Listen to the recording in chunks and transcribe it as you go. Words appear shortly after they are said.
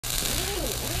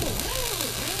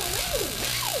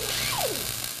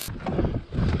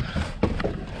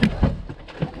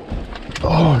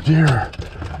Oh dear.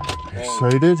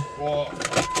 Excited? Whoa.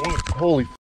 Holy f***,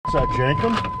 is that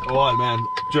Jankum? Oh man,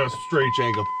 just straight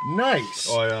Jankum. Nice.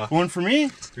 Oh yeah. One for me?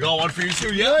 You got one for you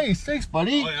too, yeah? Nice, thanks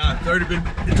buddy. Oh yeah, it's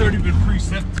already been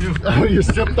pre-sipped too. Oh, you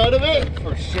sipped out of it?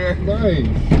 For sure. Nice.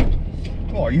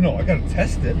 Oh, you know, I gotta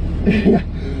test it.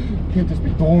 Can't just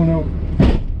be throwing out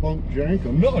bunk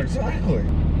Jankum. No, exactly.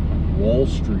 Wall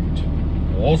Street.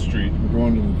 Wall Street. We're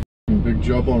going to the big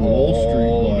job on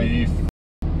Wall Street.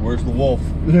 Where's the wolf?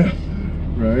 Yeah.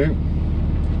 Right?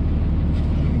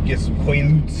 Get some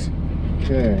quaaludes.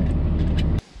 Okay.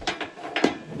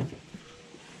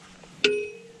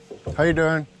 How you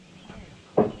doing?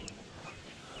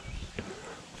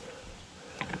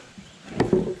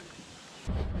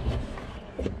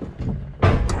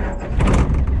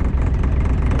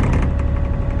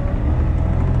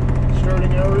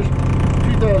 Starting hours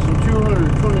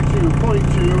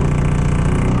 2,222.2.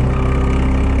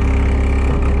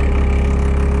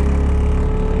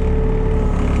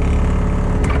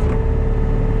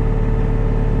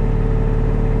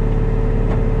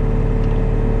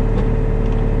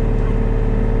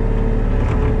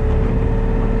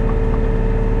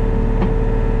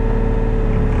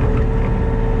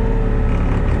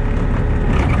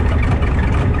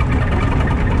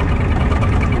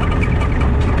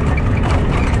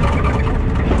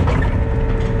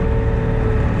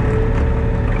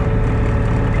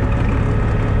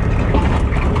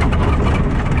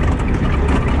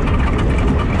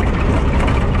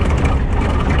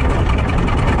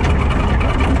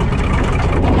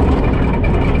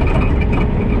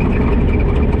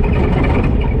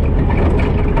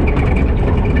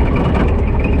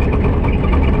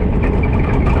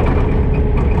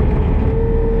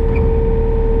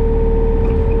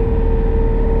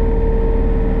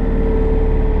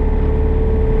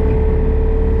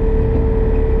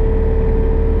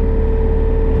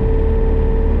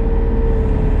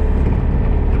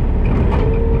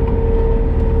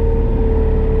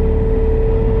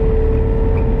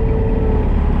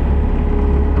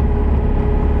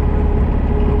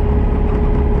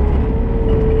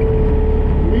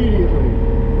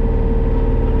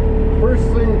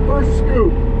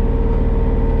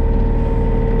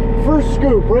 First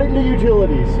scoop, right into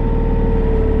utilities.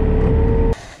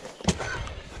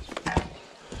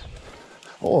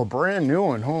 Oh, a brand new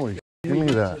one. Holy, give me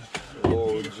that.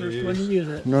 Oh, First one to use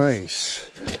it. Nice.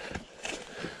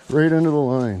 Right into the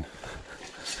line.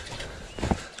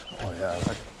 Oh yeah,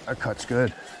 that cut's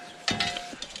good.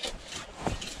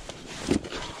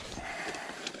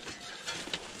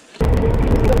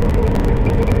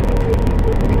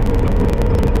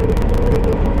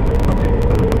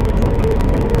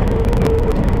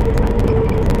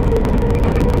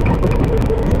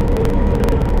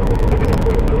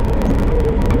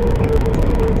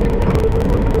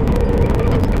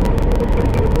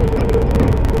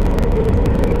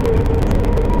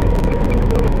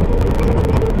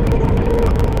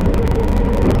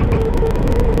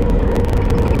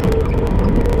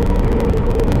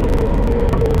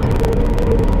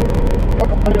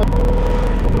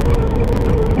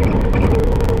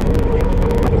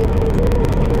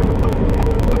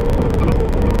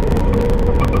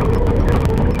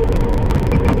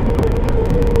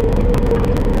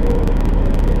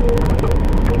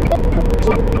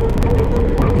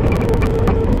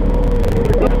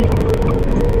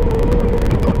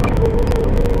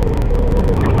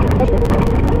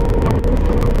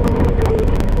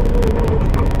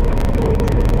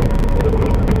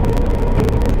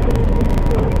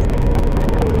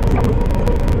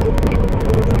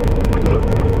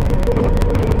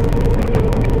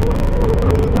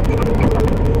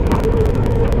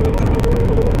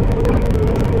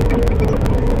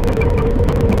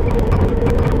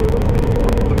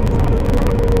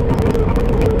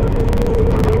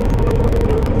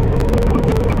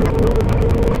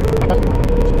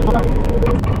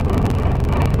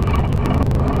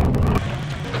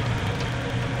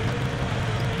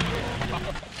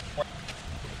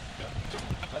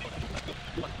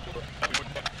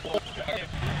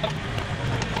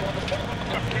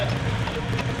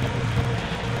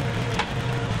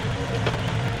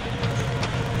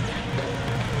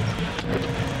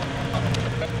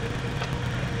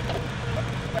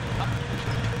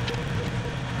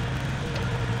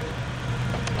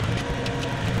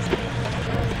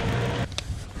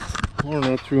 We're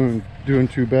not doing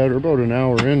too bad. We're about an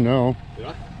hour in now.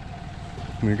 Yeah.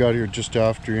 We got here just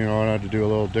after, you know, I had to do a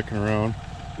little dicking around.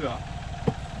 Yeah.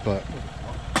 But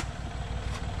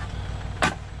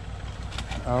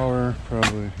hour,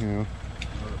 probably, you know.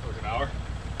 Like an hour?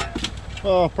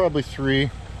 Oh, probably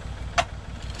 3.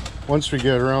 Once we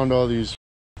get around all these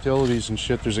Utilities and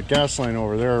shit. There's a gas line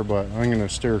over there, but I'm gonna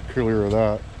steer clear of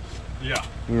that. Yeah.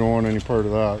 We don't want any part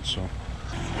of that, so.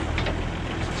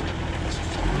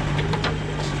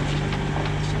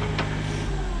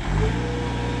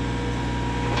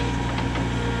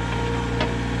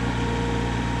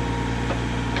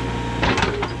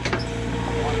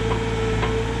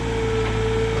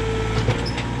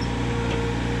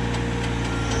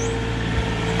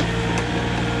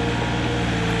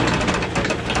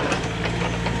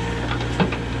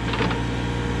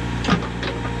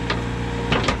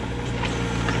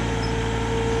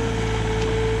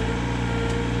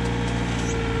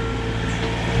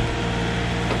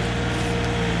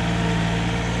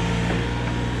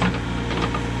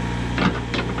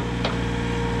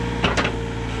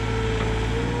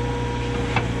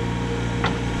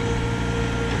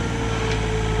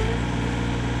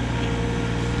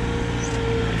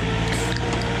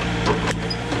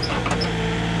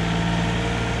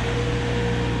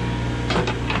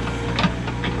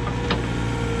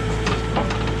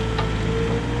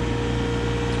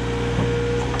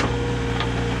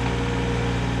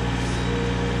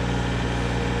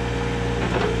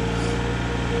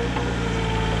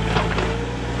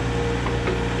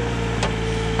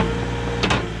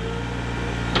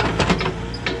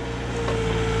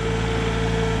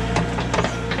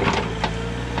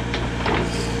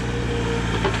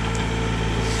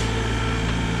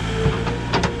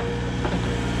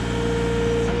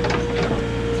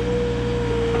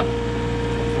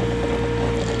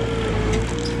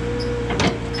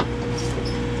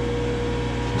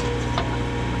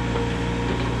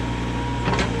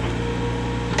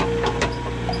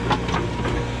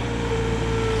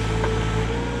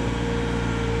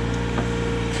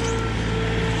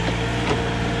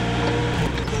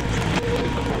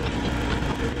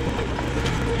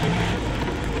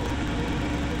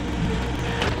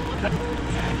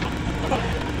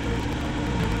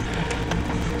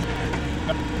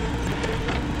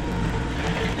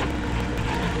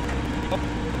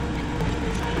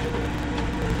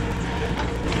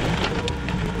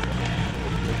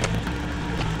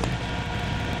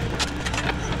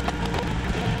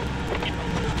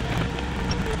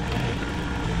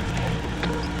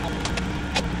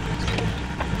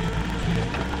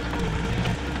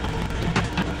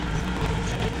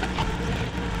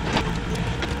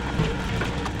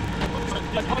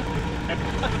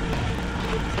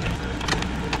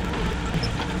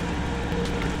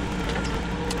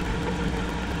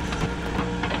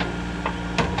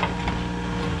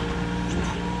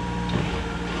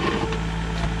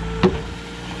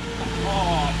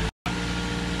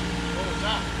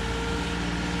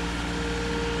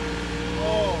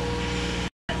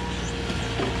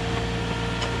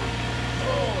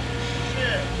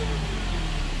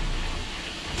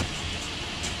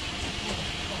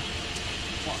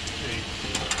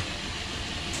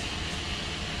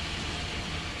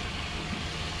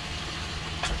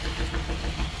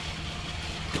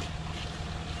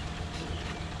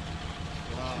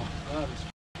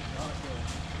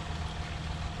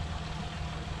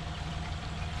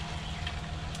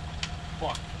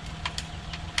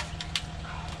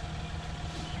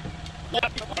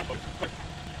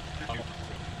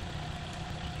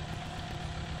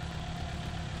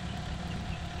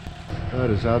 That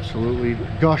is absolutely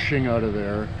gushing out of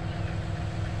there.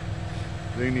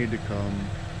 They need to come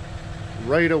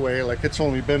right away, like it's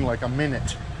only been like a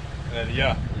minute.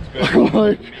 Yeah, it's been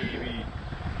Like, maybe a minute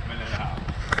and a half.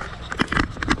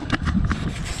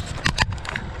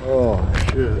 oh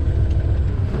shit.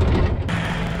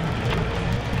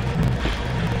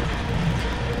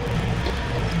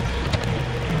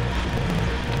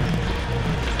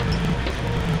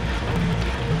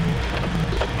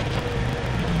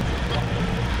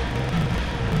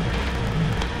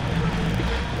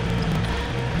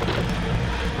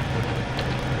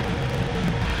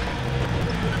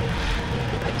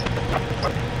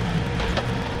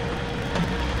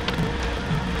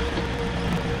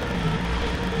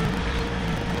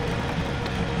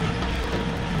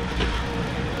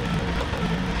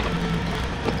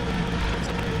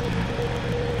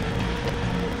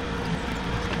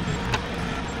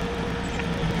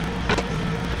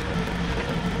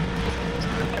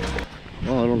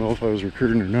 Well, I don't know if I was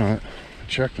recording or not. I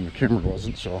checked and the camera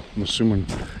wasn't, so I'm assuming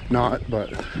not, but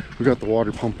we got the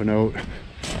water pumping out.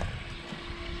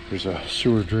 There's a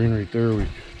sewer drain right there we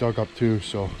dug up to,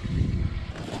 so.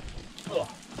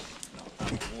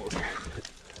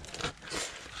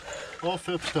 All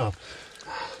fixed up.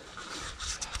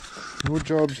 No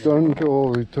job's done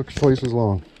until it took twice as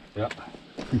long. Yeah.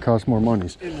 And cost more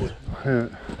monies. Inwood. Yeah,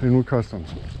 Inwood Customs.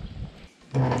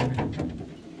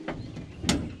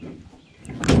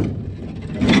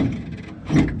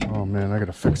 man, I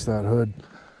gotta fix that hood.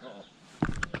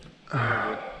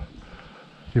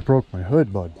 You broke my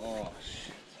hood, bud. Oh,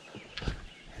 shit.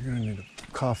 You're gonna need to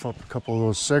cough up a couple of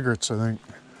those cigarettes, I think.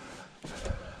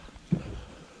 I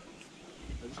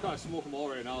just gotta smoke them all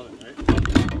right now then, right?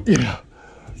 Yeah.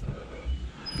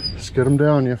 Just get them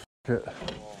down, you f it.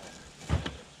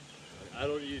 I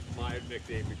don't need my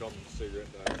nickname becoming a cigarette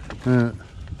guy.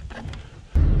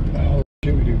 Oh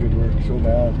shit, we do good work so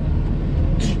bad.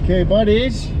 Okay,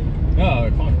 buddies. Yeah,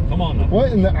 come on now.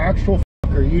 What in the actual f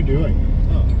are you doing?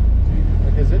 Oh,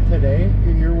 Like, is it today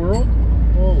in your world?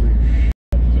 Holy shit.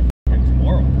 it's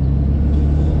tomorrow.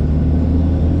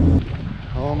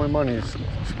 All my money's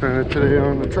spent today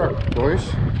on the truck,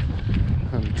 boys.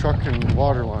 On the truck and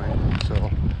water line. So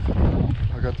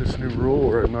I got this new rule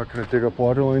where I'm not going to dig up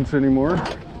water lines anymore.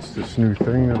 It's this new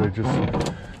thing that I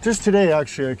just today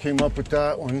actually I came up with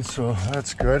that one, so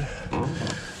that's good.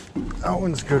 That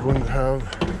one's a good one to have.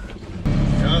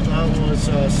 Yeah, that was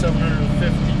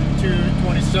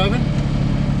 752.27.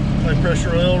 High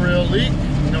pressure oil rail leak,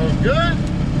 no good.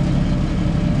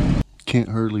 Can't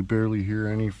hardly barely hear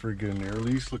any friggin' air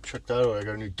leaks. Look, check that out. I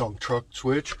got a new dump truck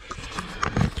switch.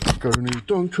 Got a new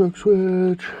dump truck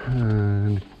switch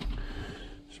and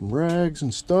some rags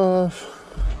and stuff.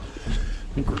 I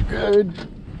think we're good.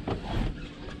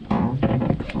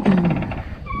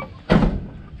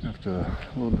 Have to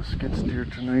load the skid steer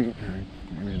tonight, or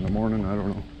maybe in the morning, I don't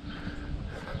know.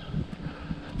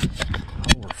 Oh,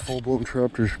 we're full-blown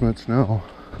tractor schmitz now.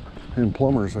 And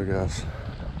plumbers, I guess.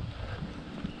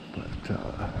 But,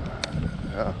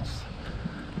 yeah,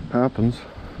 it happens.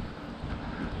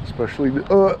 Especially,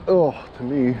 to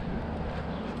me.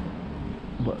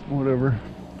 But whatever.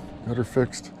 Got her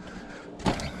fixed.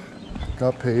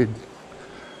 Got paid.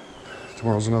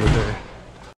 Tomorrow's another day.